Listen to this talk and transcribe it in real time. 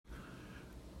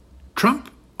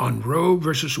Trump on Roe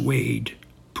versus Wade,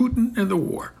 Putin and the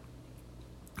war.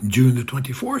 June the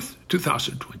 24th,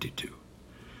 2022.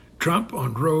 Trump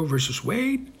on Roe versus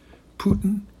Wade,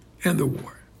 Putin and the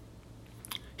war.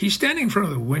 He's standing in front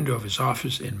of the window of his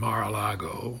office in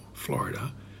Mar-a-Lago,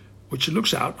 Florida, which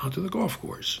looks out onto the golf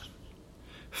course.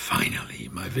 Finally,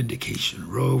 my vindication.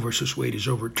 Roe versus Wade is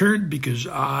overturned because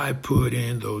I put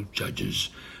in those judges.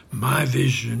 My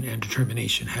vision and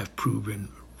determination have proven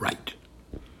right.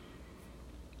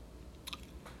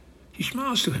 He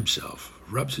smiles to himself,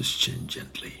 rubs his chin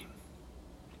gently.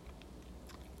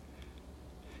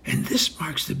 And this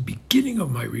marks the beginning of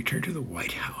my return to the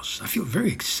White House. I feel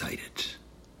very excited.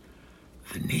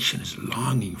 The nation is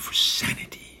longing for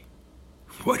sanity.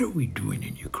 What are we doing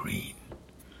in Ukraine?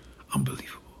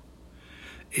 Unbelievable.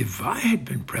 If I had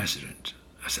been president,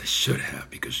 as I should have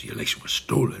because the election was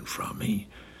stolen from me,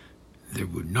 there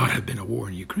would not have been a war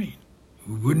in Ukraine.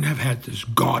 We wouldn't have had this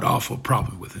god-awful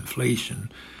problem with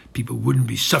inflation. People wouldn't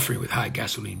be suffering with high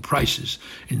gasoline prices.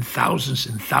 And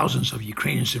thousands of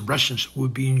Ukrainians and Russians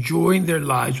would be enjoying their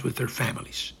lives with their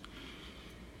families.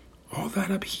 All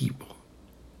that upheaval,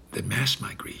 the mass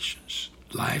migrations,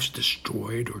 lives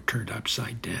destroyed or turned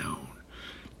upside down,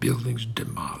 buildings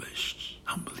demolished.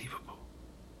 Unbelievable.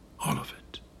 All of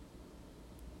it.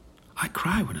 I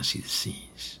cry when I see the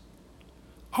scenes.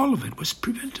 All of it was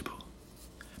preventable.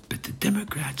 But the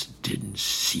Democrats didn't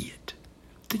see it.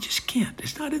 They just can't.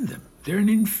 It's not in them. They're an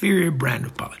inferior brand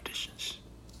of politicians.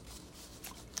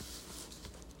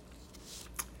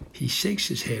 He shakes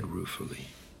his head ruefully.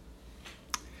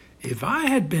 If I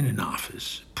had been in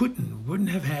office, Putin wouldn't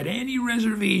have had any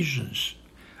reservations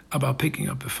about picking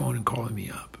up the phone and calling me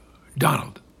up.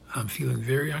 Donald, I'm feeling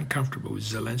very uncomfortable with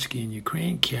Zelensky in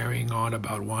Ukraine carrying on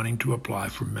about wanting to apply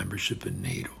for membership in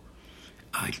NATO.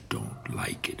 I don't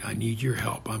like it. I need your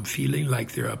help. I'm feeling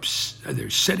like they're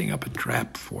setting up a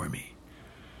trap for me.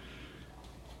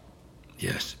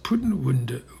 Yes, Putin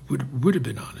would have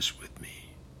been honest with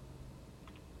me.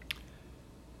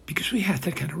 Because we had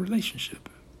that kind of relationship.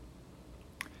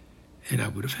 And I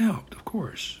would have helped, of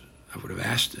course. I would have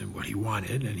asked him what he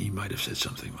wanted, and he might have said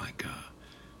something like,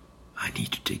 I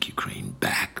need to take Ukraine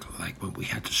back, like when we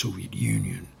had the Soviet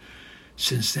Union.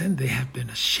 Since then, they have been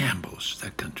a shambles,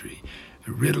 that country,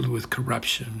 riddled with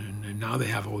corruption, and now they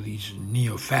have all these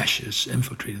neo-fascists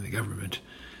infiltrating the government.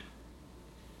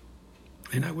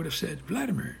 And I would have said,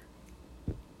 Vladimir,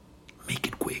 make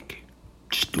it quick.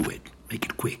 Just do it. Make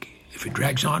it quick. If it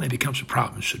drags on, it becomes a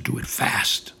problem, so do it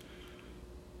fast.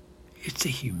 It's a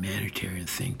humanitarian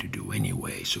thing to do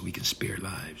anyway, so we can spare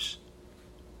lives.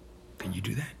 Can you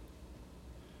do that?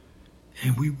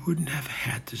 And we wouldn't have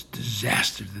had this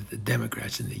disaster that the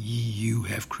Democrats and the EU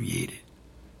have created.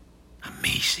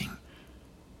 Amazing.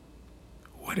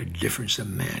 What a difference a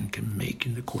man can make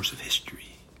in the course of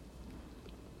history.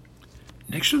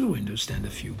 Next to the window stand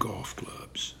a few golf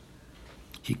clubs.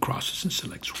 He crosses and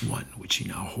selects one, which he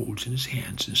now holds in his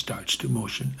hands and starts to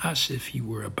motion as if he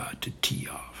were about to tee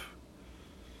off.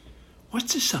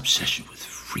 What's this obsession with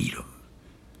freedom?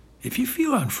 If you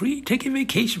feel unfree, take a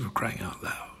vacation for crying out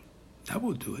loud. That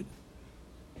will do it.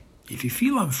 If you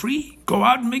feel unfree, go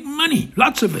out and make money.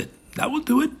 Lots of it. That will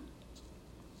do it.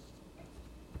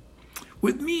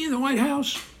 With me in the White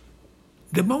House,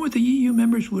 the moment the EU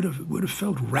members would have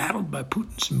felt rattled by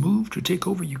Putin's move to take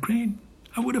over Ukraine,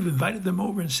 I would have invited them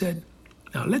over and said,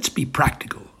 now let's be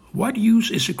practical. What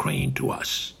use is Ukraine to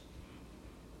us?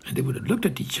 And they would have looked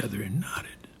at each other and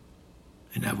nodded.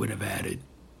 And I would have added,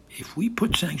 if we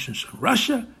put sanctions on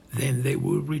Russia, then they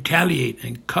will retaliate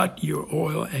and cut your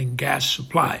oil and gas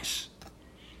supplies,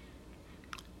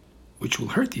 which will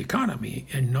hurt the economy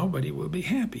and nobody will be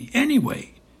happy.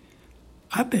 Anyway,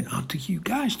 I've been on to you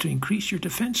guys to increase your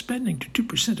defense spending to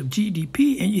 2% of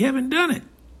GDP, and you haven't done it.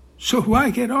 So why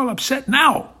get all upset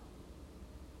now?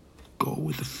 Go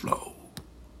with the flow.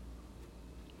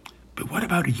 But what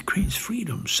about Ukraine's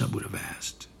freedom, some would have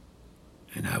asked.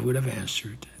 And I would have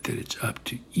answered that it's up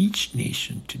to each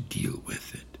nation to deal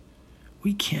with it.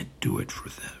 We can't do it for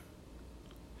them.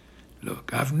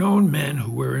 Look, I've known men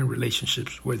who were in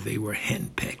relationships where they were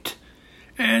henpecked,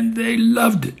 and they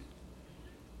loved it.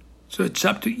 So it's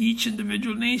up to each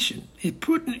individual nation. If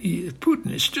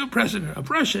Putin is still president of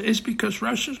Russia, it's because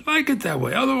Russians like it that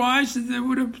way. Otherwise, they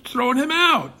would have thrown him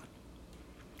out.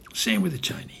 Same with the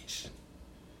Chinese.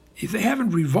 If they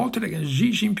haven't revolted against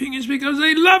Xi Jinping, it's because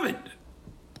they love it.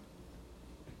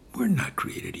 We're not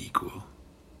created equal.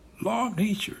 Law of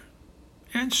nature.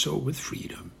 And so with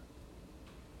freedom.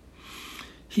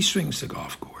 He swings the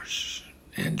golf course.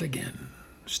 And again,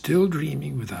 still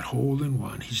dreaming with that hole in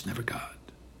one he's never got.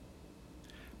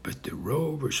 But the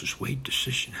Roe versus Wade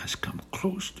decision has come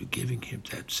close to giving him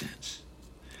that sense.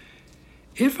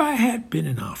 If I had been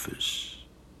in office,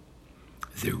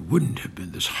 there wouldn't have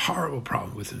been this horrible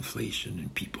problem with inflation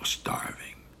and people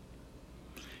starving.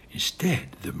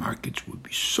 Instead, the markets would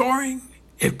be soaring,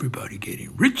 everybody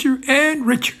getting richer and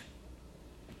richer.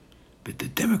 But the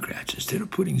Democrats, instead of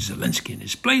putting Zelensky in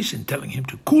his place and telling him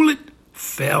to cool it,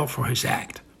 fell for his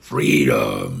act.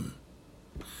 Freedom.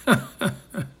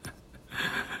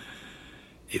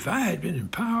 If I had been in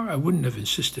power, I wouldn't have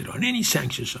insisted on any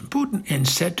sanctions on Putin and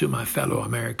said to my fellow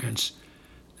Americans,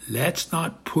 let's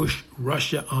not push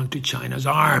Russia onto China's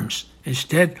arms.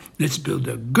 Instead, let's build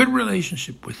a good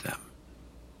relationship with them.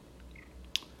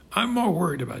 I'm more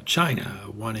worried about China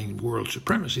wanting world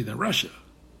supremacy than Russia.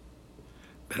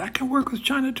 But I can work with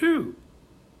China too.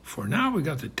 For now, we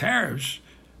got the tariffs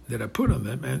that I put on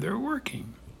them, and they're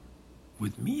working.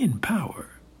 With me in power,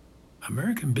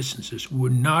 American businesses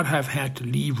would not have had to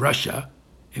leave Russia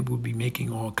and would be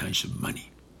making all kinds of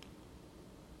money.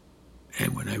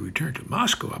 And when I returned to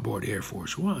Moscow aboard Air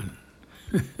Force One,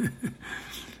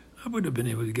 I would have been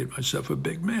able to get myself a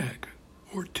Big Mac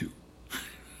or two.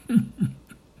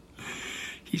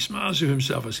 He smiles to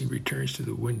himself as he returns to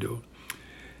the window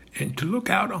and to look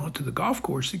out onto the golf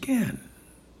course again.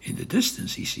 In the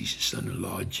distance, he sees his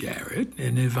son-in-law, Jared,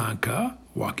 and Ivanka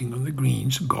walking on the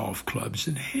greens, golf clubs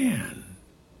in hand.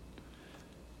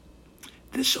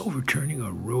 This overturning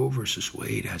of Roe versus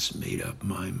Wade has made up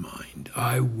my mind.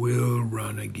 I will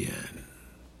run again.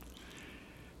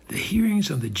 The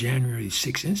hearings on the January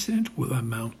 6th incident will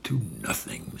amount to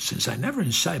nothing. Since I never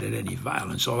incited any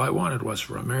violence, all I wanted was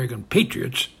for American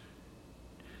patriots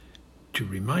to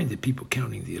remind the people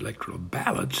counting the electoral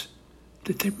ballots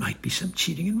that there might be some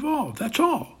cheating involved. That's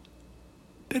all.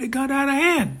 But it got out of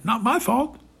hand. Not my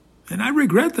fault. And I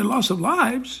regret the loss of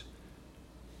lives.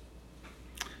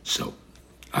 So,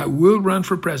 I will run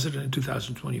for president in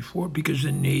 2024 because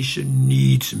the nation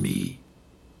needs me.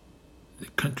 The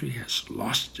country has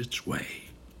lost its way,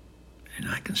 and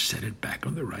I can set it back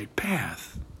on the right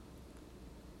path.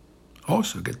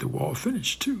 Also get the wall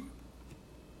finished, too.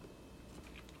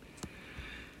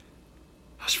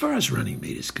 As far as running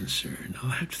mate is concerned, I'll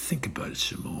have to think about it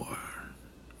some more.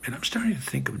 And I'm starting to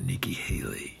think of Nikki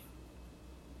Haley.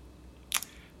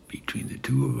 Between the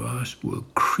two of us, we'll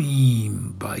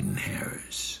cream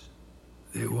Biden-Harris.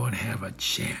 They won't have a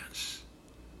chance.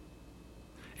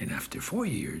 And after 4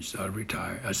 years, I'll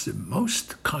retire as the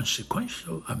most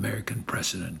consequential American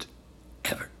president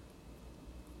ever.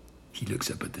 He looks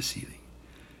up at the ceiling.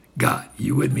 God,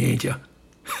 you with me, ain't you?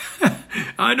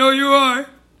 I know you are.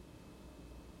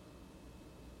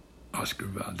 Oscar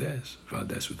Valdez,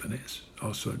 Valdez with an S,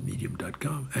 also at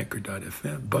medium.com,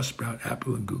 anchor.fm, Buzzsprout,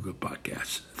 Apple, and Google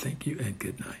Podcasts. Thank you and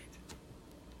good night.